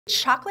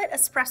Chocolate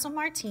espresso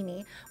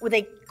martini with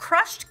a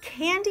crushed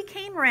candy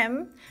cane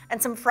rim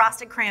and some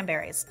frosted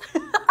cranberries.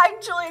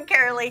 I'm Julia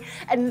Cearley,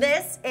 and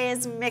this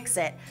is Mix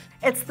It.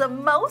 It's the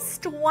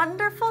most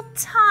wonderful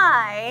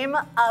time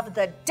of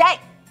the day.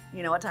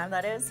 You know what time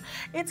that is?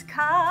 It's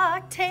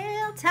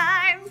cocktail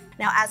time.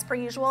 Now, as per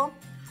usual,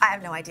 I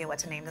have no idea what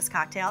to name this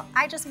cocktail.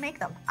 I just make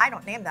them. I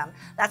don't name them.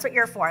 That's what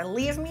you're for.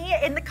 Leave me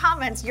in the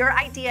comments your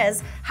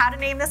ideas how to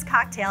name this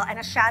cocktail, and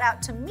a shout out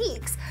to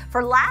Meeks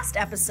for last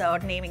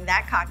episode naming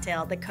that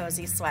cocktail the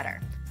Cozy Sweater.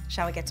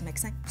 Shall we get to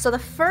mixing? So the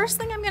first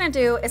thing I'm gonna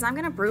do is I'm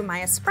gonna brew my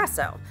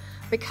espresso,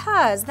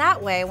 because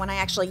that way when I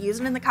actually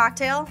use it in the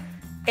cocktail,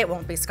 it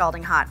won't be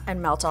scalding hot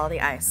and melt all the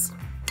ice.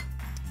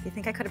 You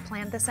think I could have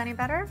planned this any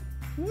better?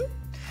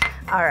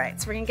 All right,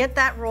 so we're gonna get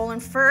that rolling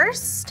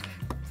first.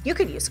 You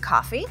could use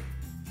coffee.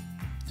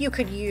 You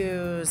could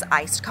use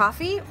iced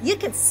coffee. You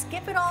could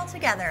skip it all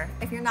together.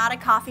 If you're not a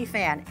coffee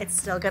fan, it's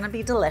still gonna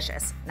be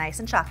delicious. Nice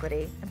and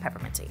chocolatey and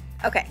pepperminty.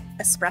 Okay,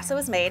 espresso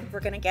is made. We're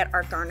gonna get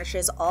our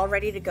garnishes all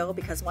ready to go,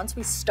 because once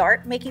we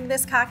start making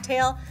this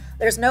cocktail,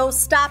 there's no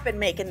stopping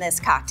making this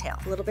cocktail.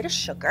 A little bit of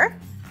sugar.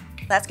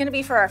 That's gonna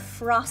be for our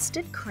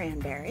frosted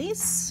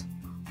cranberries.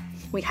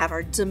 We have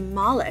our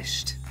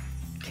demolished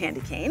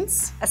candy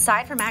canes.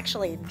 Aside from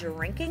actually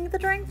drinking the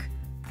drink,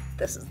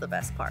 this is the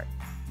best part.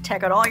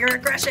 Take out all your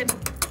aggression.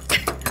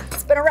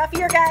 It's been a rough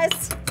year,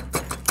 guys.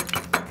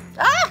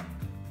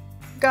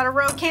 Got a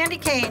row candy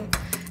cane.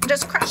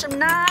 Just crush them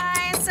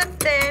nice and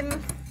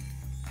thin.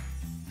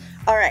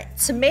 All right,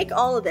 to make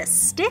all of this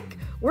stick,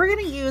 we're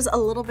gonna use a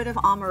little bit of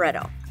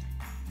amaretto.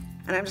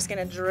 And I'm just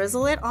gonna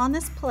drizzle it on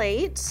this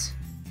plate.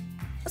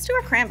 Let's do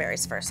our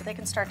cranberries first so they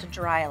can start to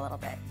dry a little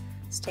bit.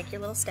 Just take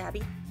your little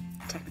stabby,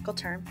 technical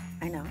term,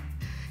 I know.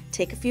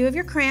 Take a few of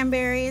your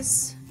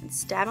cranberries and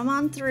stab them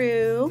on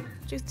through.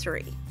 Do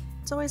 3.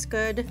 It's always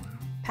good,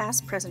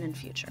 past, present, and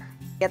future.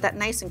 Get that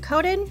nice and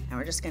coated, and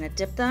we're just gonna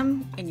dip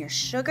them in your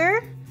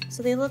sugar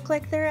so they look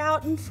like they're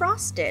out and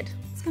frosted.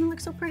 It's gonna look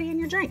so pretty in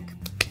your drink.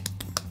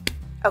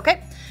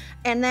 Okay,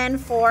 and then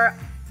for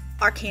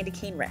our candy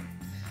cane rim,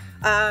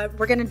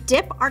 we're gonna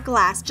dip our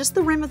glass, just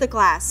the rim of the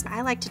glass.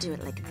 I like to do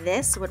it like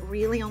this, so it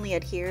really only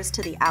adheres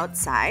to the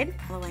outside,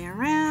 all the way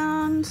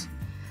around,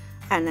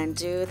 and then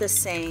do the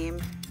same.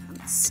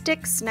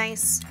 Sticks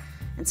nice.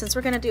 And since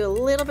we're gonna do a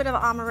little bit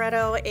of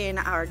amaretto in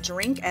our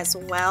drink as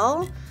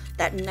well,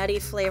 that nutty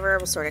flavor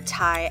will sort of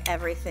tie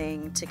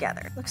everything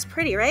together. Looks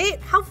pretty,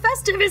 right? How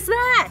festive is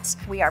that?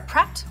 We are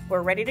prepped,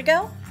 we're ready to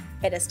go.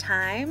 It is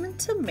time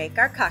to make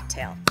our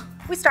cocktail.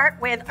 We start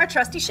with our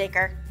trusty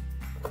shaker.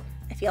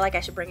 I feel like I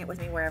should bring it with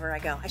me wherever I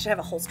go. I should have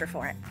a holster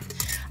for it.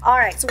 All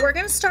right, so we're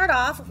gonna start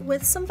off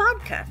with some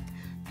vodka.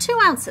 2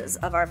 ounces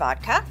of our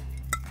vodka.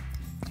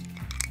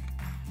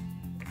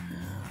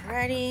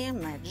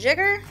 Alrighty, my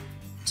jigger.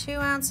 2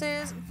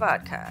 ounces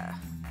vodka.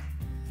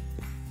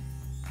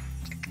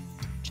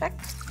 Check.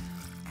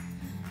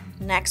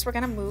 Next, we're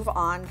gonna move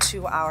on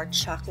to our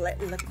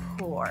chocolate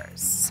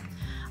liqueurs.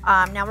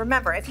 Now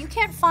remember, if you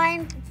can't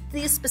find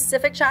these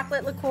specific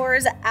chocolate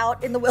liqueurs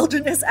out in the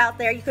wilderness out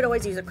there, you could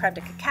always use a creme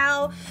de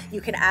cacao. You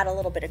can add a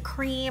little bit of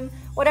cream,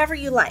 whatever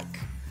you like.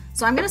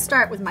 So I'm gonna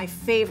start with my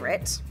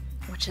favorite,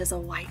 which is a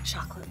white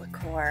chocolate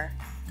liqueur.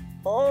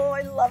 Oh,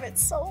 I love it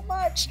so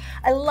much.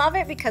 I love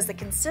it because the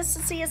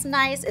consistency is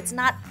nice. It's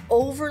not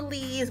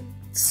overly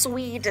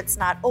sweet. It's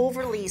not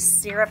overly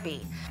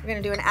syrupy. We're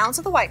gonna do 1 ounce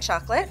of the white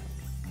chocolate.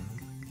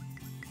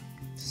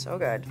 So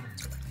good.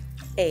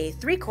 A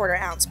 3/4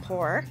 ounce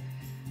pour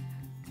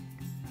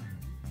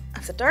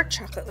of the dark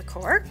chocolate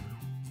liqueur.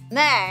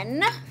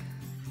 Then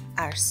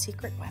our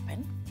secret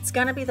weapon. It's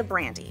gonna be the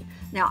brandy.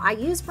 Now I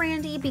use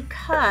brandy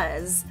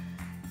because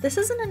this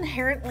is an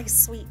inherently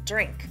sweet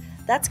drink.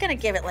 That's gonna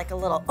give it like a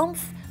little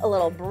oomph, a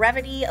little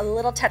brevity, a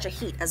little touch of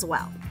heat as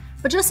well.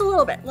 But just a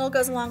little bit, a little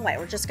goes a long way.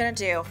 We're just gonna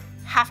do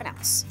 1/2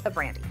 ounce of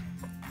brandy.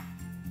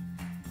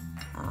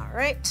 All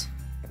right,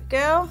 here we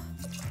go.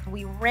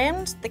 We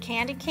rimmed the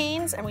candy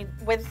canes and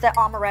with the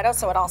amaretto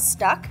so it all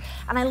stuck.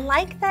 And I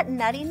like that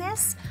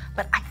nuttiness,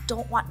 but I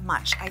don't want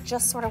much. I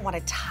just sort of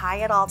wanna tie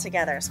it all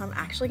together. So I'm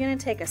actually gonna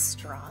take a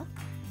straw.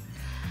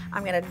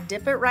 I'm gonna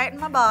dip it right in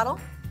my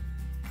bottle.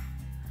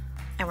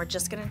 And we're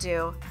just gonna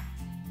do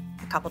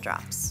couple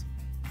drops.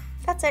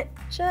 That's it,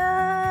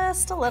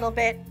 just a little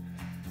bit.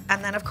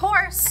 And then of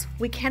course,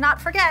 we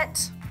cannot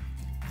forget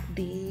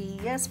the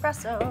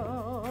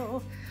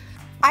espresso.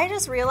 I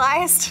just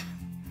realized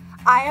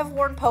I have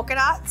worn polka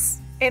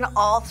dots in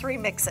all 3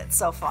 Mix-Its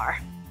so far.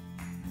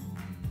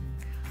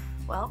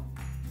 Well,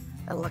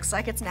 it looks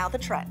like it's now the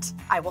trend.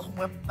 I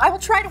will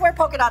try to wear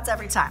polka dots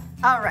every time.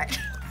 All right,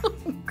 oh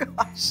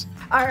gosh.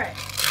 All right,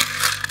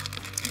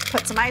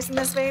 put some ice in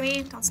this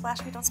baby. Don't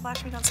splash me, don't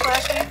splash me, don't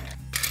splash me.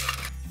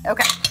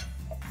 Okay,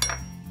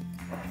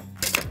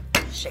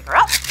 shake her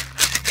up.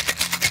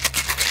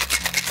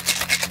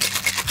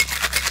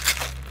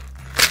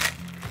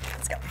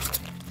 Let's go.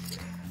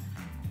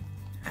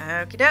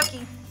 Okie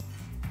dokie.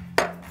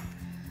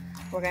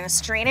 We're gonna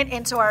strain it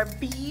into our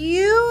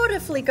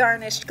beautifully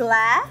garnished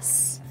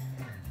glass.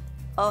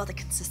 Oh, the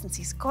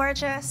consistency's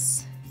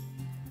gorgeous.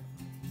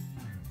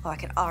 Oh, I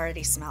can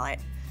already smell it.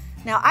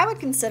 Now, I would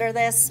consider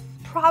this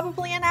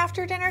probably an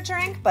after dinner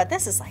drink, but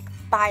this is like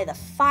by the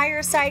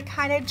fireside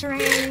kind of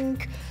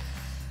drink.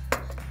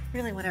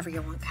 Really whatever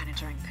you want kind of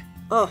drink.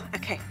 Oh,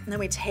 okay. And then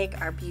we take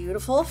our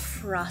beautiful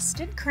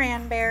frosted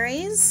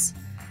cranberries.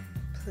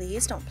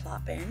 Please don't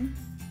plop in.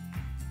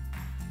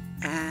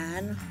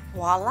 And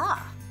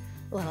voila.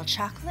 A little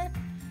chocolate,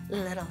 a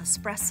little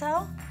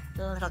espresso,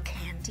 a little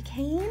candy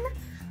cane.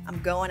 I'm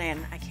going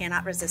in. I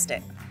cannot resist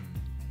it.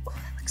 Oh,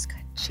 that looks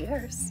good.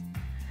 Cheers.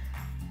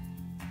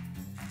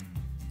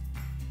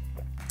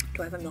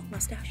 Do I have a milk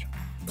mustache?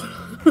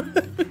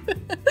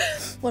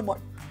 One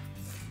more.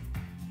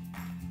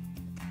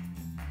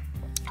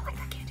 I like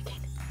that candy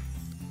cane.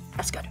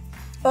 That's good.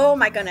 Oh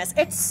my goodness,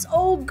 it's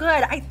so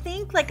good. I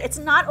think like it's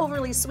not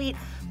overly sweet.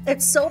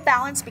 It's so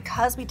balanced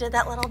because we did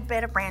that little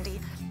bit of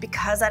brandy,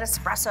 because that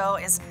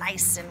espresso is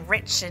nice and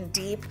rich and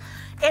deep.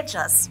 It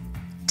just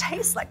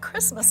tastes like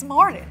Christmas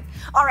morning.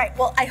 All right,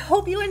 well, I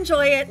hope you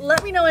enjoy it.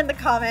 Let me know in the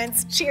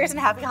comments. Cheers and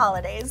happy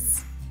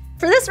holidays.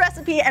 For this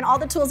recipe and all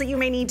the tools that you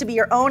may need to be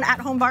your own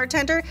at-home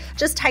bartender,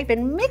 just type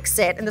in Mix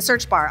It in the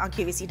search bar on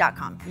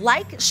QVC.com.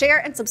 Like, share,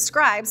 and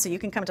subscribe so you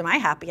can come to my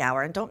happy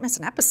hour and don't miss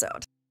an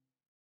episode.